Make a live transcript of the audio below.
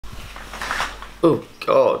Oh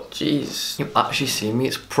god, jeez. You actually see me?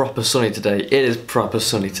 It's proper sunny today. It is proper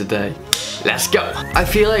sunny today. Let's go. I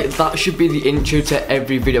feel like that should be the intro to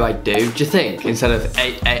every video I do. Do you think? Instead of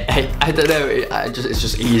hey. I don't know. It's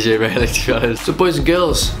just easier really, to be honest. So boys and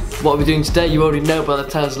girls, what are we doing today? You already know by the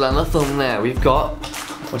title and the thumbnail. We've got,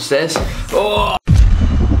 what's this? Oh!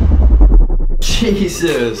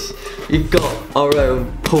 Jesus. We've got our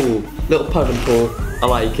own pool. Little paddling pool. I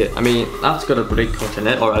like it. I mean, that's got a bloody cut in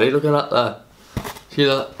it already. Look at that there. See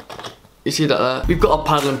that? You see that there? We've got a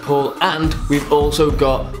paddling pool and we've also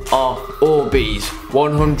got our Orbeez.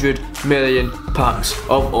 100 million packs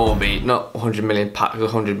of Orbeez. Not 100 million packs,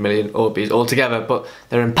 100 million Orbeez altogether, but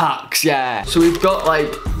they're in packs, yeah. So we've got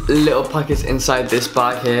like little packets inside this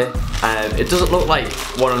bag here. And it doesn't look like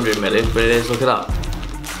 100 million, but it is. Look at that.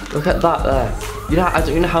 Look at that there. You know, I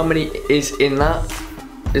don't even know how many is in that.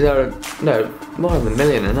 Is there a, no, more than a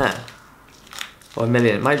million in there. Or a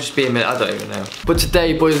million, it might just be a million, I don't even know. But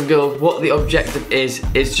today, boys and girls, what the objective is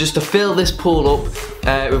just to fill this pool up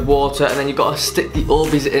with water, and then you've got to stick the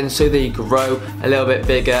Orbeez in so they grow a little bit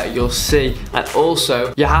bigger, you'll see. And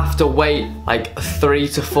also, you have to wait like 3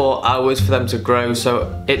 to 4 hours for them to grow.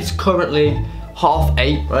 So it's currently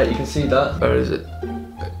 8:30, right? You can see that. Where is it?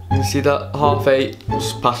 You can see that, 8:30,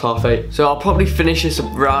 just past 8:30. So I'll probably finish this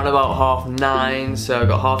around about 9:30. So I've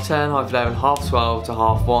got 10:30, 11:30, 12:30 to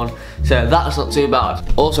 1:30. So that's not too bad.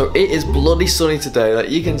 Also, it is bloody sunny today, like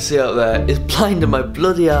you can see out there. It's blinding my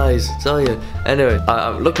bloody eyes, I tell you. Anyway,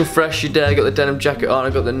 I'm looking fresh today. I got the denim jacket on, I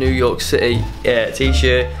got the New York City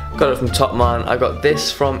t-shirt. Got it from Top Man. I got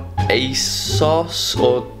this from ASOS,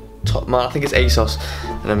 or Top Man, I think it's ASOS.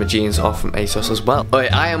 And then my jeans are from ASOS as well.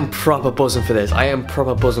 Alright, I am proper buzzing for this. I am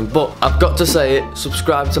proper buzzing. But I've got to say it,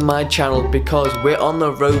 subscribe to my channel because we're on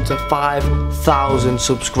the road to 5,000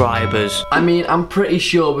 subscribers. I mean, I'm pretty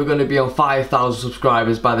sure we're going to be on 5,000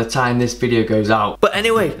 subscribers by the time this video goes out. But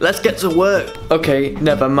anyway, let's get to work. Okay,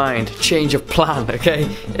 never mind. Change of plan, okay?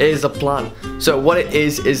 Here's the plan. So what it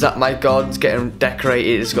is that my garden's getting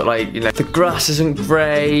decorated. It's got like, you know, the grass isn't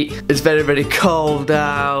great. It's very, very cold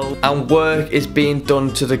out. And work is being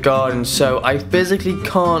done to the garden, so I physically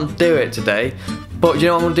can't do it today. But you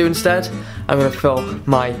know what I'm gonna do instead? I'm gonna fill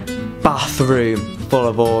my bathroom full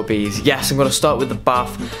of Orbeez. Yes, I'm gonna start with the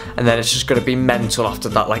bath, and then it's just gonna be mental after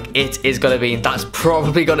that. Like, it is gonna be, that's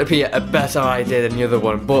probably gonna be a better idea than the other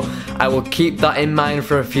one, but I will keep that in mind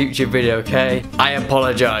for a future video, okay? I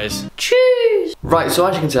apologise. Cheers! Right, so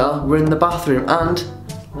as you can tell, we're in the bathroom, and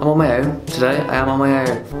I'm on my own today. I am on my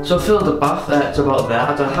own. So I filled the bath to about there.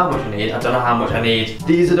 I don't know how much I need. I don't know how much I need.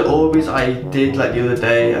 These are the Orbeez I did like the other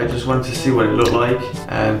day. I just wanted to see what it looked like.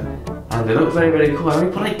 And they look very, very cool. I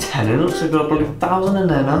only put like 10 in. It looks like I've got probably 1,000 in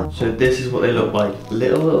there now. So this is what they look like.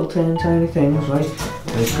 Little tiny things, right?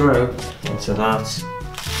 And they grow into that.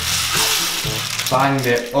 Find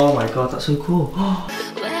it. Oh my god, that's so cool.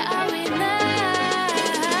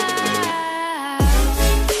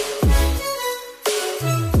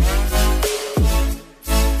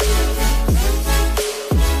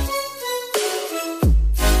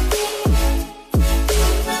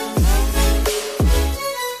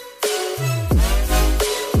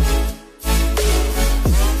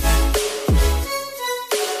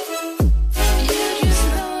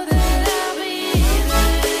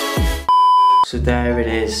 So there it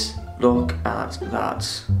is. Look at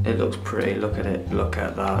that. It looks pretty. Look at it. Look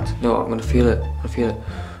at that. No, I'm gonna feel it. I feel it.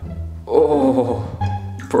 Oh,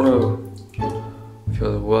 bro. I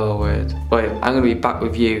feel the whirlwind. Wait, I'm gonna be back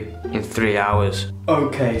with you in 3 hours.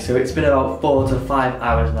 Okay, so it's been about 4 to 5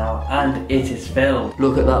 hours now, and it is filled.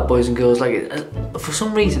 Look at that, boys and girls. Like, for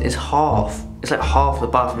some reason, it's half. It's like half the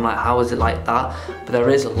bath. I'm like, how is it like that? But there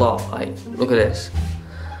is a lot. Like, look at this.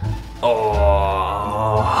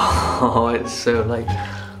 Oh, it's so like,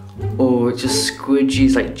 oh, it just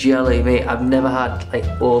squidgies like jelly, mate. I've never had like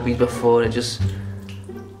Orbeez before, and it just,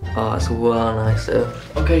 oh, it's well nice though.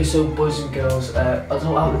 Okay, so boys and girls, I don't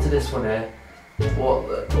know what happened to this one here.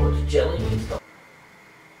 What's jelly and stuff?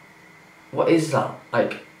 What is that?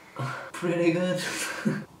 Like, pretty good.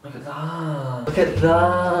 Look at that. Look at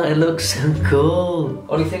that. It looks so cool.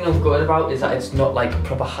 Only thing I'm good about is that it's not like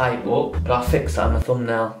proper high up, but I'll fix that in the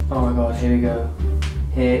thumbnail. Oh my god, here we go.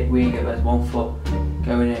 Here we go. There's 1 foot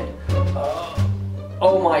going in.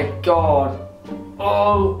 Oh my god.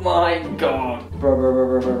 Oh my god.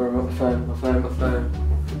 Bro, my phone.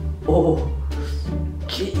 Oh,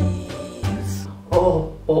 jeez.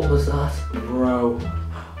 Oh, what was that? Bro.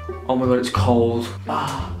 Oh my god, it's cold.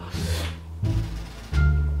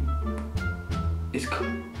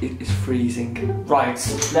 It's freezing. Right,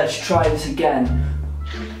 let's try this again.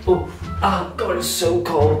 Oh, god, it's so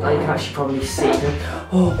cold. I can actually probably see it.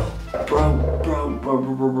 Oh, bro.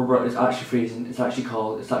 bro, it's actually freezing. It's actually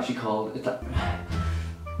cold. It's actually cold.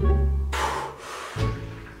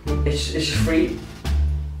 It's just free.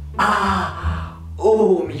 Ah!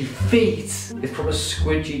 Oh, me feet! It's proper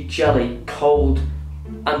squidgy jelly, cold.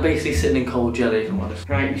 I'm basically sitting in cold jelly, if I'm honest.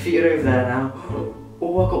 Right, your feet are over there now.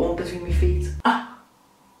 Oh, I've got one between my feet. Ah!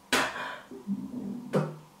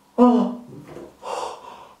 Oh!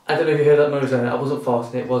 I don't know if you heard that noise then. I wasn't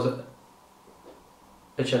forcing it, was it?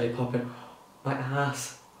 A jelly popping. My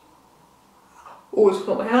ass. Oh, it's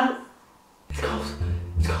got my hand. It's cold.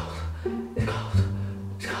 It's cold. It's cold.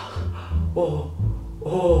 It's cold.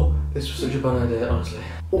 Oh, this was such a bad idea, honestly.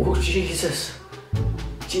 Oh, Jesus.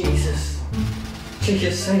 Jesus.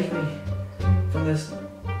 Jesus, save me from this.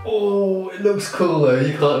 Oh, it looks cool though.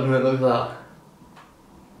 You can't even look at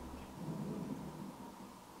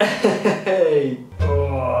that. Hey.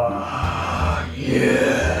 Oh,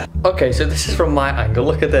 yeah. Okay, so this is from my angle.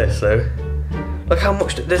 Look at this though. Look how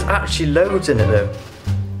much, there's actually loads in it though.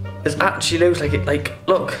 There's actually loads,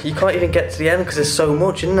 look, you can't even get to the end because there's so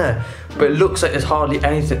much in there. But it looks like there's hardly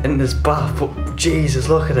anything in this bath, but Jesus,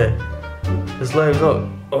 look at it. There's loads, look.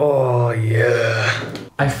 Oh yeah.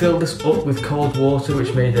 I filled this up with cold water,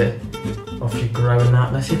 which made it obviously grow and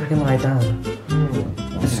that. Let's see if I can lie down.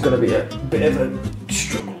 This is gonna be a bit of a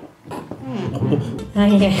struggle. Oh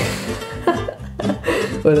yeah.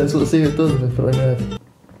 Wait, let's see what it does with it like that.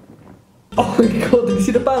 Oh my god, did you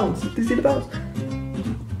see the bounce? Did you see the bounce?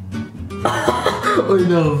 Oh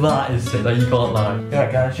no, that is sick, like you can't lie.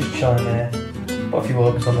 Alright guys, just chilling here. What if you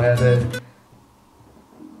walk somewhere there?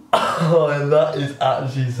 Oh, and that is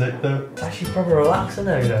actually sick though. It's actually proper relaxing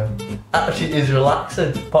now, you know. Actually is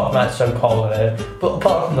relaxing. Apart from that, it's so cold in here. But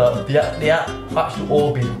apart from that, the actual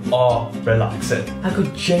Orbeez are relaxing. I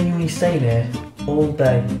could genuinely stay in here all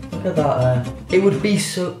day. Look at that there. It would be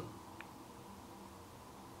so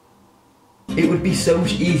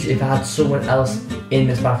much easier if I had someone else in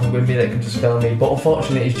this bathroom with me that could just film me, but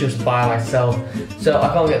unfortunately it's just by myself, so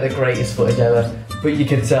I can't get the greatest footage ever, but you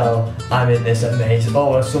can tell I'm in this amazing,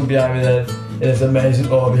 oh there's some behind me there, in this amazing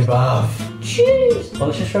Orbeez bath. Jeez! Well,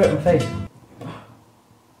 let's just throw it in my face.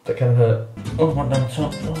 That kind of hurt. Oh, one down the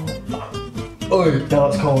top. Oh, no,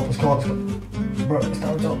 it's cold, it's cold, it's cold. Bro, it's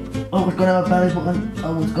down the top. Oh, it's gone in my belly button.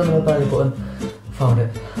 Oh, it's gone in my belly button. Found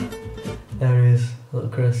it. There he is, little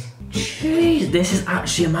Chris. Jeez, this is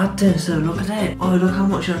actually a mad thing, so look at it. Oh, look how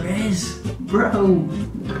much there is. Bro.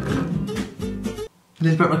 I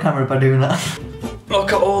just broke my camera by doing that.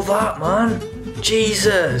 Look at all that, man.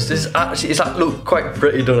 Jesus, this is actually, it's like, look quite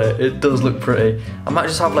pretty, doesn't it? It does look pretty. I might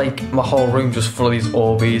just have like my whole room just full of these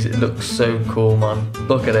Orbeez. It looks so cool, man.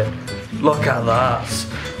 Look at it. Look at that.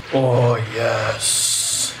 Oh,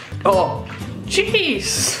 yes. Oh,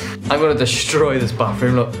 jeez. I'm gonna destroy this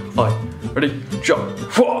bathroom, look. Alright, ready? Jump.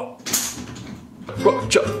 Whoa.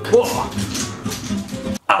 Jump. Whoa.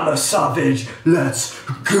 I'm a savage. Let's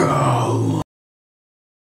go.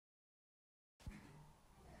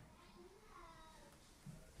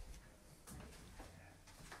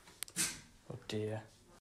 Oh dear.